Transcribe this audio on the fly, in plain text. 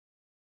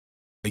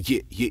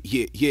Yeah,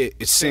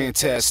 it's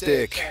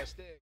SANTASTIC.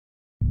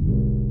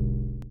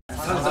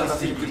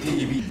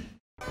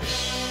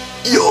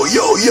 Yo,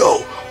 yo,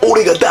 yo!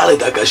 俺が誰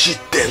だか知っ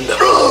てんだ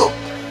ろ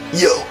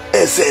Yo,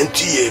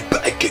 SNTA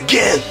back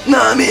again!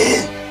 なめんっ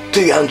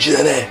て感じ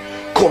でね、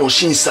この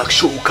新作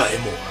紹介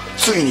も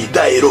ついに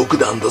第6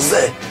弾だ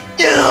ぜ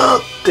いやー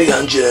って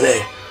感じでね、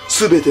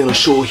全ての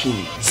商品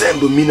全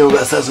部見逃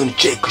さずに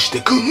チェックし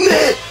てくんね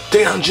っ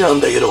て感じなん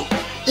だけど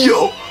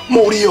Yo,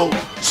 森よ、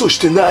そし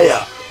てナ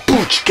ヤ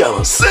ぶちか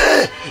ませ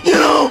You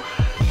know?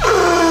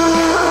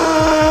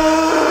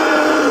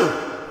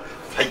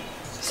 はい、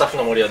スタッフ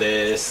のMORIO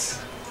で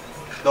す。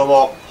どう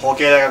も、法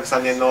経大学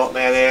3年の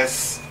NAYAで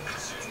す。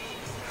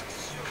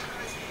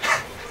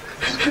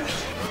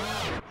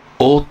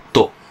おーっ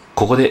と、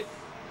ここで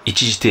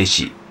一時停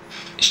止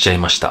しちゃい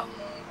ました。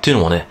という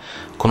のもね、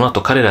この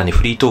後彼らに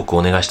フリートークを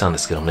お願いしたんで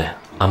すけどもね、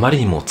あまり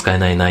にも使え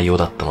ない内容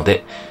だったの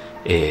で、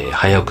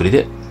早送り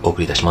でお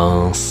送りいたし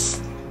ま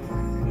す。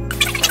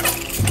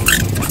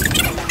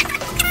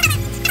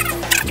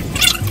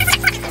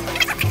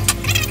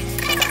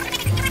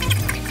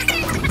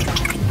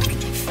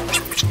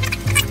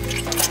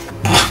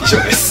以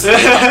上です。そ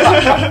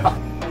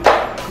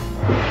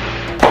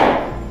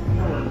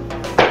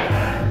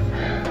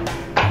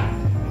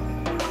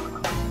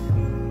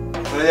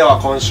れでは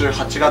今週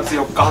8月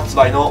4日発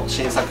売の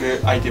新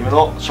作アイテム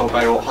の紹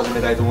介を始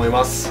めたいと思い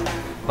ます。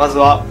まず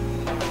は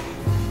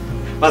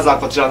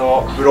こちら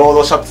のブロー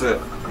ドシャツ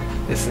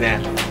です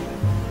ね。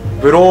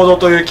ブロード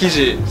という生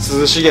地、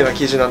涼しげな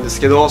生地なんです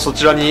けど、そ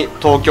ちらに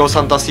東京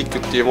サンタスティック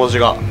っていう文字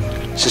が刺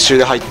繍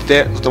で入っ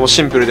てて、とても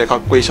シンプルでかっ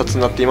こいいシャツ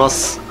になっていま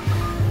す。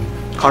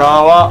カラー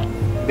は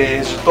ベ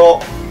ージュと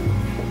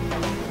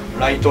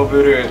ライト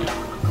ブルー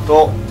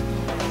と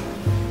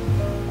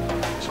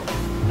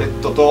レ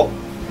ッドと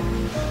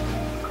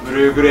ブ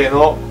ルーグレー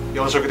の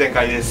4色展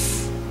開で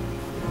す。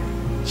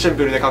シン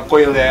プルでかっこ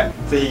いいので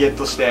ぜひゲッ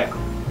トして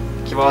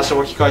着回し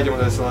も効くアイテ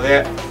ムですの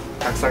で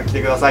たくさん着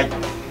てください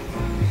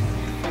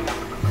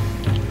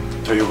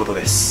ということ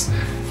です。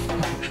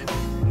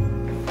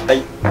は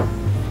い、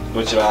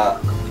こちら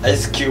アイ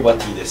スキューバ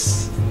ティーで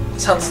す。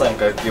サンタさん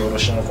から書き下ろ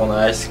しのこの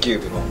アイスキュー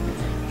ブの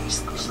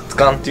質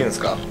感っていうんです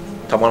か、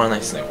たまらない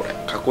ですね。これ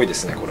かっこいいで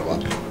すね。これは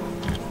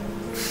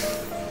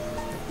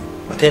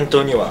店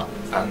頭には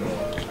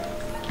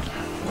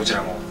こち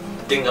らも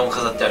電画も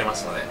飾ってありま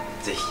すので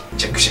ぜひ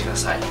チェックしてくだ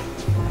さい。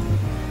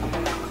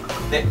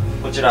で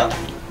こちら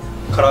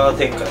カラー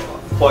展開は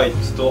ホワイト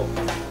と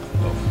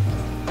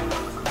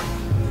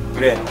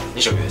グレーの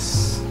2色で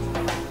す。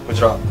こ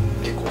ちら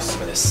結構おすす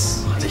めで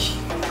す。ぜひ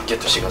ゲッ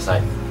トしてくださ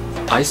い。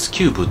アイス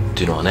キューブっ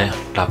ていうのはね、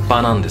ラッパ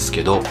ーなんです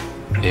けど、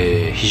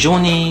非常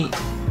に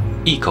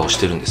いい顔し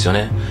てるんですよ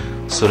ね。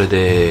それ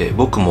で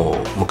僕も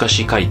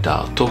昔描い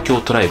た東京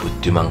トライブっ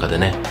ていう漫画で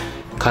ね、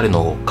彼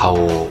の顔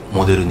を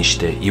モデルにし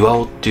て岩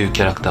尾っていう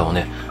キャラクターを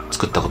ね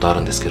作ったことあ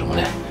るんですけども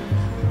ね、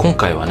今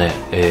回はね、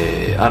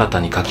新た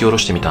に書き下ろ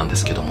してみたんで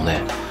すけども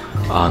ね、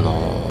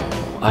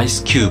アイ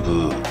スキュ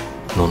ーブ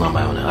の名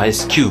前をねアイ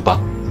スキューバ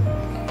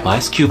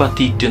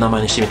ティっていう名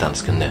前にしてみたんで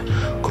すけどね、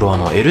これは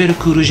LL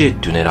クール J っ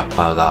ていうねラッ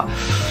パーが、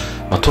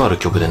とある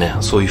曲でね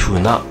そういう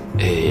風な、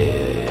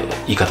言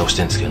い方をして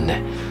るんですけど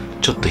ね、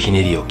ちょっとひ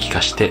ねりを利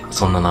かして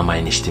そんな名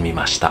前にしてみ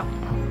ました。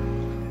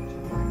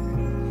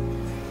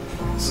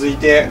続い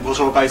てご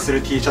紹介す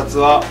る T シャツ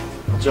は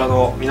こちら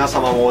の皆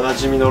様もおな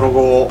じみのロ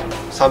ゴを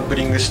サンプ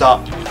リングした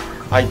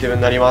アイテム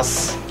になりま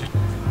す。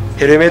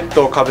ヘルメッ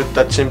トをかぶっ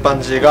たチンパ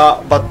ンジー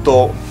がバッ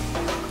ト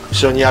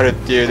後ろにあるっ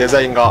ていうデ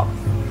ザインが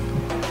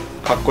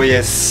かっこいい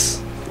で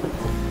す。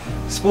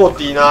スポー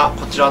ティーな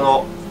こちら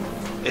の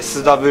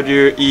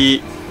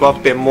SWE ワ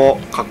ッペンも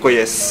かっこいい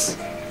です。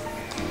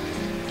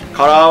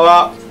カラー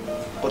は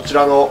こち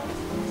らの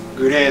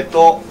グレー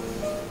と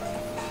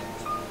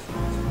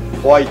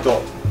ホワイ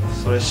ト、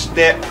そし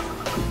て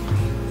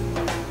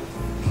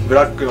ブ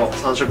ラックの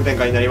3色展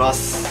開になりま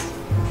す。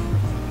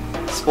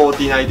スポーテ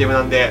ィーなアイテム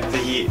なんでぜ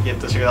ひゲッ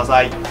トしてくだ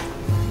さい。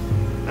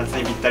夏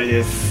にぴったり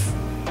です。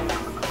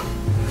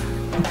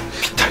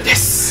ぴったりで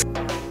す。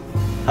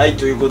はい、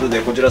ということ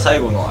でこちら最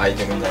後のアイ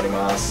テムになり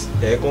ます。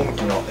今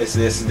期の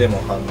SS でも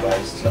販売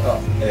した、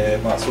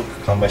即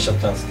完売しちゃっ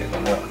たんですけれど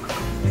も、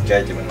人気ア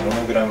イテムのモ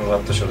ノグラムワ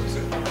ットショルツ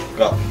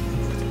が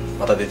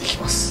また出てき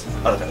ます。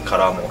新たにカ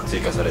ラーも追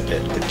加されて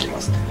出てきま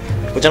す。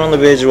こちらの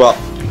ベージュは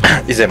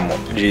以前も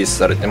リリース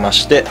されてま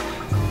して、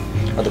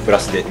あとプラ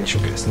スで2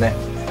色ですね。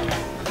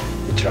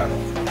こちらの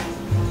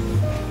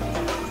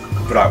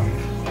ブラウン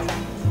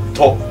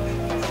とこ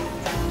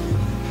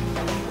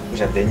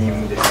ちらデニ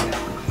ムですね。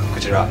こ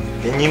ちら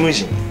デニム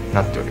地に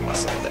なっておりま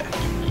すので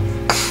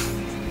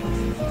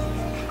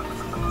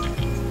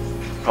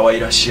可愛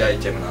らしいアイ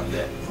テムなん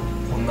で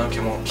女受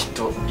けもきっ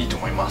といいと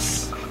思いま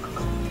す。ぜ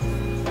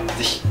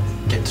ひ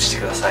ゲットし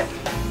てください。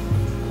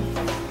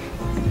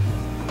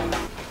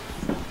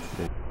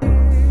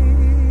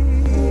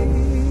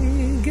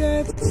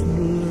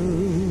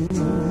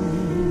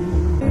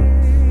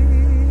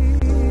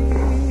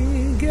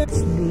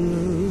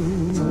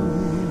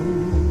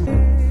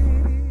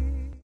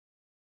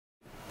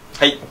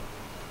はい、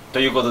と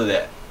いうこと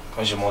で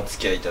今週もお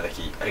付き合いいただ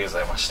きありがとうご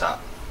ざいました。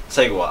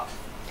最後は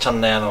ちゃん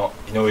なやの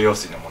井上陽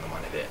水のモノマ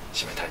ネで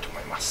締めたいと思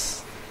いま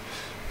す。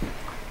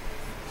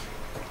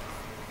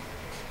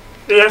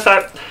皆さ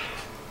ん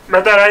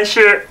また来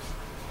週。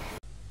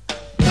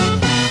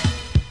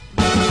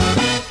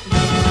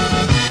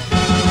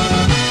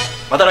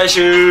また来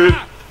週。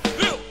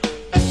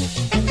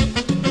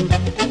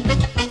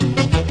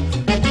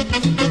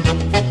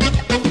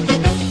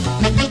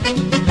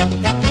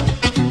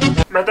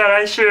また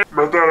来週。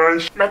また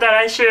来週。また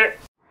来週。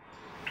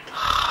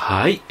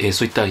はい、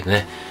そういったわけで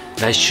ね、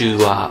来週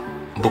は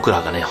僕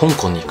らがね香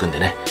港に行くんで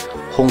ね、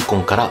香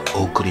港から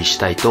お送りし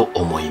たいと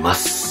思いま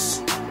す。